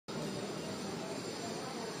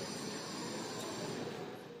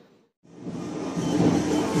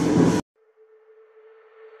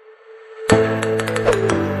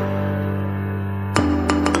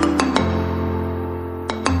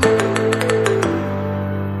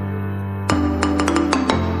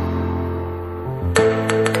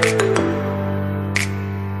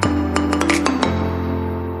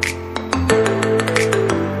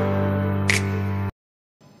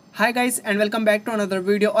Hi guys and welcome back to another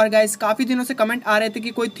video. और guys काफ़ी दिनों से कमेंट आ रहे थे कि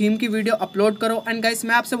कोई थीम की वीडियो अपलोड करो। एंड गाइस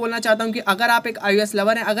मैं आपसे बोलना चाहता हूं कि अगर आप एक iOS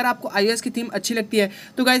लवर हैं, अगर आपको iOS की थीम अच्छी लगती है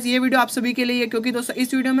तो गाइस ये वीडियो आप सभी के लिए है, क्योंकि दोस्तों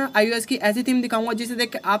इस वीडियो में iOS की ऐसी थीम दिखाऊंगा जिसे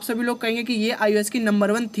देख के आप सभी लोग कहेंगे कि ये iOS की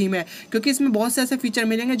नंबर 1 थीम है, क्योंकि इसमें बहुत से ऐसे फीचर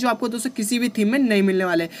मिलेंगे जो आपको दोस्तों किसी भी थीम में नहीं मिलने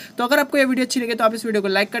वाले। तो अगर आपको ये वीडियो अच्छी लगे तो आप इस वीडियो को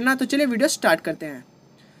लाइक करना। तो चलिए वीडियो स्टार्ट करते हैं।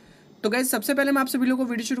 तो गाइस सबसे पहले मैं आप सभी लोगों को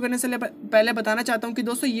वीडियो शुरू करने से पहले बताना चाहता हूं कि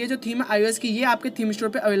दोस्तों ये जो थीम है iOS की, ये आपके थीम स्टोर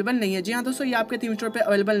पे अवेलेबल नहीं है। जी हाँ दोस्तों, ये आपके थीम स्टोर पे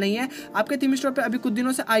अवेलेबल नहीं है। आपके थीम स्टोर पे अभी कुछ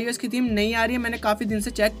दिनों से iOS की थीम नहीं आ रही है, मैंने काफ़ी दिन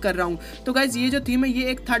से चेक कर रहा हूँ। तो गाइस ये जो थीम है ये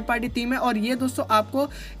एक थर्ड पार्टी थीम है, और ये दोस्तों आपको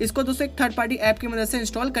इसको दोस्तों एक थर्ड पार्टी ऐप की मदद से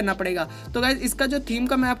इंस्टॉल करना पड़ेगा। तो गाइस इसका जो थीम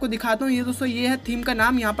का मैं आपको दिखाता हूँ, ये दोस्तों ये है थीम का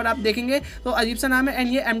नाम। यहाँ पर आप देखेंगे तो अजीब सा नाम है,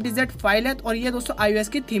 एंड ये MTZ फाइल है, और ये दोस्तों iOS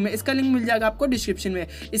की थीम है। इसका लिंक मिल जाएगा आपको डिस्क्रिप्शन में।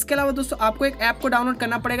 इसके अलावा दोस्तों आपको एक ऐप को डाउनलोड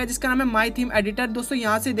करना पड़ेगा जिसका नाम है माई थीम एडिटर। दोस्तों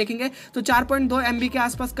यहाँ से देखेंगे तो 4.2 MB के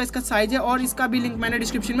आसपास का इसका साइज है, और इसका भी लिंक मैंने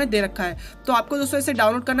डिस्क्रिप्शन में दे रखा है। तो आपको दोस्तों इसे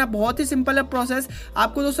डाउनलोड करना बहुत ही सिंपल है प्रोसेस।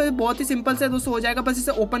 आपको दोस्तों बहुत ही सिंपल से दोस्तों हो जाएगा। बस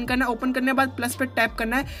इसे ओपन करना है, ओपन करने के बाद प्लस पे टैप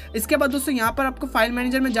करना है। इसके बाद दोस्तों यहाँ पर आपको फाइल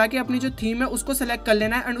मैनेजर में जाके अपनी जो थीम है उसको सेलेक्ट कर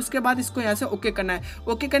लेना है, एंड उसके बाद इसको यहाँ से ओके करना है।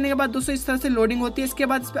 ओके करने के बाद दोस्तों इस तरह से लोडिंग होती है। इसके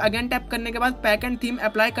बाद इस पर अगेन टैप करने के बाद पैक एंड थीम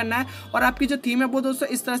अप्लाई करना है, और आपकी जो थीम है वो दोस्तों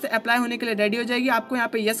इस तरह से अप्लाई होने के लिए रेडी हो जाएगी। आपको यहाँ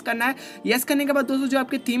पे यस करना है। यस करने के बाद दोस्तों जो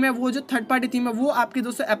आपकी थीम है, वो जो थर्ड पार्टी थीम है, वो आपकी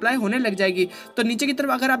दोस्तों अप्लाई होने लग जाएगी। तो नीचे की तरफ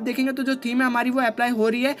अगर आप देखेंगे तो जो थीम है हमारी वो अप्लाई हो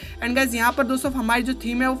रही है। एंड गाइस यहाँ पर दोस्तों हमारी जो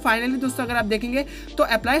थीम है वो फाइनली दोस्तों अगर आप देखेंगे तो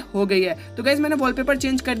अप्लाई हो गई है। तो गाइस मैंने वॉलपेपर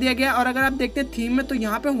चेंज कर दिया गया, और अगर आप देखते हैं थीम में तो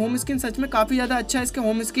यहाँ पे होम स्क्रीन सच में काफी ज्यादा अच्छा है इसके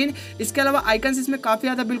होम स्क्रीन। इसके अलावा आइकन्स इसमें काफी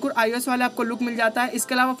ज्यादा बिल्कुल iOS वाले आपको लुक मिल जाता है।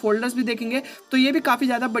 इसके अलावा फोल्डर्स भी देखेंगे तो ये भी काफी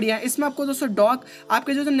ज्यादा बढ़िया है। इसमें आपको दोस्तों डॉक,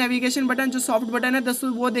 आपके जो नेविगेशन बटन, जो सॉफ्ट बटन है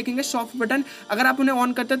दोस्तों वो देखेंगे सॉफ्ट बटन, अगर आप उन्हें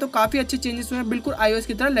ऑन करते हैं तो काफी अच्छे चेंजेस हुए हैं, बिल्कुल iOS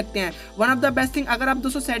की तरह लगते हैं। One of the best thing, अगर आप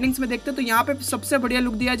दोस्तों सेटिंग्स में देखते हैं तो यहाँ पे सबसे बढ़िया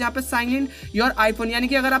लुक दिया है जहाँ पे साइन इन योर आईफोन, यानी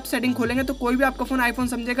कि अगर आप सेटिंग खोलेंगे तो कोई भी आपका फोन आईफोन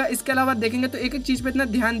समझेगा। इसके अलावा देखेंगे तो एक एक चीज पे इतना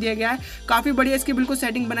ध्यान दिया गया है, काफी बढ़िया इसकी बिल्कुल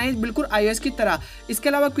सेटिंग बनाई है, बिल्कुल iOS की तरह। इसके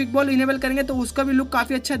अलावा क्विक बॉल इनेबल करेंगे तो उसका भी लुक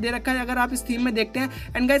काफी अच्छा दे रखा है अगर आप इस थीम में देखते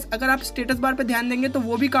हैं। एंड गाइस अगर आप स्टेटस बार पे ध्यान देंगे तो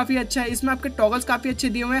वो भी काफी अच्छा है। इसमें आपके टॉगल्स काफी अच्छे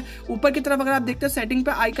दिए हुए हैं। ऊपर की तरफ अगर आप देखते हैं सेटिंग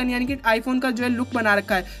पे आइकन, यानी कि आईफोन का जो है लुक बना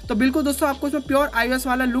रखा है। तो बिल्कुल दोस्तों आपको इसमें प्योर iOS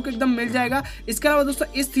वाला लुक एकदम मिल जाएगा। इसके अलावा दोस्तों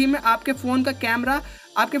इस थीम में आपके फोन का कैमरा,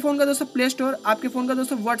 आपके फोन का दोस्तों प्ले स्टोर, आपके फोन का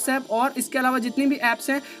दोस्तों व्हाट्सएप, और इसके अलावा जितनी भी ऐप्स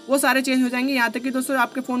हैं वो सारे चेंज हो जाएंगे। यहाँ तक कि दोस्तों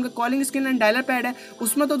आपके फोन का calling screen and dialer pad है,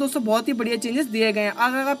 उसमें तो दोस्तों बहुत ही बढ़िया चेंजेस दिए गए हैं।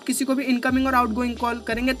 अगर आप किसी को भी इनकमिंग और आउटगोइंग कॉल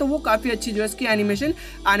करेंगे तो वो काफी अच्छी जो है इसकी एनिमेशन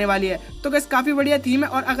आने वाली है। तो गाइस काफी बढ़िया थीम है।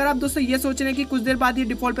 और अगर आप दोस्तों ये सोच रहे हैं कि कुछ देर बाद ये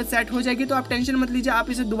डिफॉल्ट पे सेट हो जाएगी तो आप टेंशन मत लीजिए, आप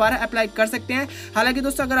इसे दोबारा अप्लाई कर सकते हैं। हालांकि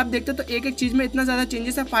दोस्तों अगर आप देखते हैं तो एक एक चीज में इतना ज्यादा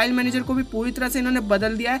चेंजेस है। फाइल मैनेजर को भी पूरी तरह से इन्होंने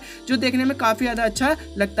बदल दिया है, जो देखने में काफी ज्यादा अच्छा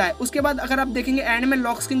लगता है। उसके बाद अगर आप देखेंगे एंड में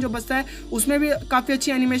लॉक स्क्रीन जो बचता है उसमें भी काफी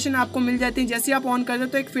अच्छी एनिमेशन आपको मिल जाती है। जैसे आप ऑन करते हैं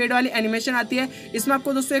तो एक फेड वाली एनिमेशन आती है। इसमें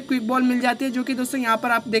आपको दोस्तों एक क्विक बॉल मिल जाती है, जो कि दोस्तों यहाँ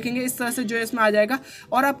पर आप देखेंगे इस तरह से जो है इसमें आ जाएगा।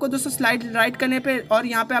 और आपको दोस्तों स्लाइड राइट करने पे और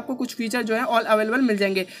यहाँ पे आपको कुछ फीचर जो है ऑल अवेलेबल मिल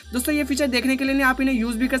जाएंगे। दोस्तों ये फीचर देखने के लिए नहीं, आप इन्हें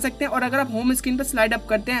यूज भी कर सकते हैं। और अगर आप होम स्क्रीन पर स्लाइड अप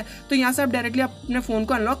करते हैं तो यहाँ से आप डायरेक्टली अपने फोन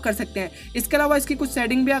को अनलॉक कर सकते हैं। इसके अलावा इसकी कुछ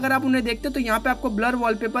सेटिंग भी अगर आप उन्हें देखते हैं तो यहाँ पे आपको ब्लर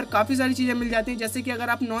वॉलपेपर, काफी सारी चीजें मिल जाती हैं। जैसे कि अगर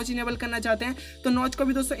आप नॉच इनेबल करना चाहते हैं तो नॉच को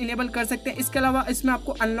भी दोस्तों इनेबल कर सकते हैं। इसके अलावा इसमें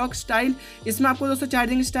आपको अनलॉक स्टाइल, इसमें आपको दोस्तों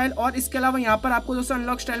चार्जिंग स्टाइल, और इसके अलावा यहाँ पर आपको दोस्तों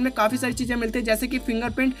अनलॉक स्टाइल में काफी सारी चीजें मिलती है, जैसे कि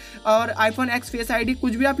फिंगरप्रिंट और iPhone X फेस ID,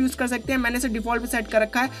 कुछ भी आप यूज कर सकते हैं। मैंने इसे डिफॉल्ट पे सेट कर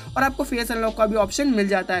रखा है, और आपको फेस अनलॉक का भी ऑप्शन मिल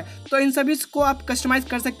जाता है। तो इन सभी को आप कस्टमाइज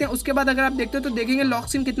कर सकते हैं। उसके बाद अगर आप देखते हो तो देखेंगे लॉक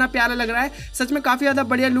स्क्रीन कितना प्यारा लग रहा है। सच में काफी ज्यादा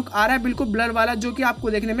बढ़िया लुक आ रहा है, बिल्कुल ब्लर वाला, जो कि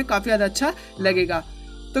आपको देखने में काफी ज्यादा अच्छा लगेगा।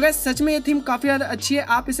 तो गाइस सच में ये थीम काफ़ी ज़्यादा अच्छी है।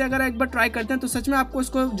 आप इसे अगर एक बार ट्राई करते हैं तो सच में आपको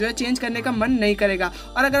इसको जो है चेंज करने का मन नहीं करेगा।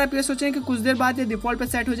 और अगर आप ये सोचें कि कुछ देर बाद ये डिफॉल्ट पे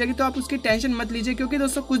सेट हो जाएगी तो आप उसकी टेंशन मत लीजिए, क्योंकि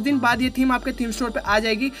दोस्तों कुछ दिन बाद ये थीम आपके थीम स्टोर पे आ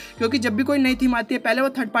जाएगी। क्योंकि जब भी कोई नई थीम आती है पहले वो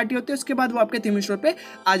थर्ड पार्टी होती है, उसके बाद वो आपके थीम स्टोर पे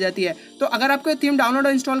आ जाती है। तो अगर आपको ये थीम डाउनलोड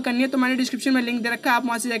और इंस्टॉल करनी है तो मैंने डिस्क्रिप्शन में लिंक दे रखा है, आप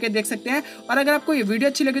वहाँ से जाकर देख सकते हैं। और अगर आपको ये वीडियो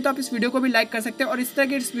अच्छी लगी तो आप इस वीडियो को भी लाइक कर सकते हैं, और इस तरह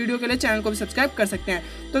के इस वीडियो के लिए चैनल को भी सब्सक्राइब कर सकते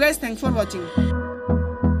हैं। तो गाइस थैंक्स फॉर वॉचिंग।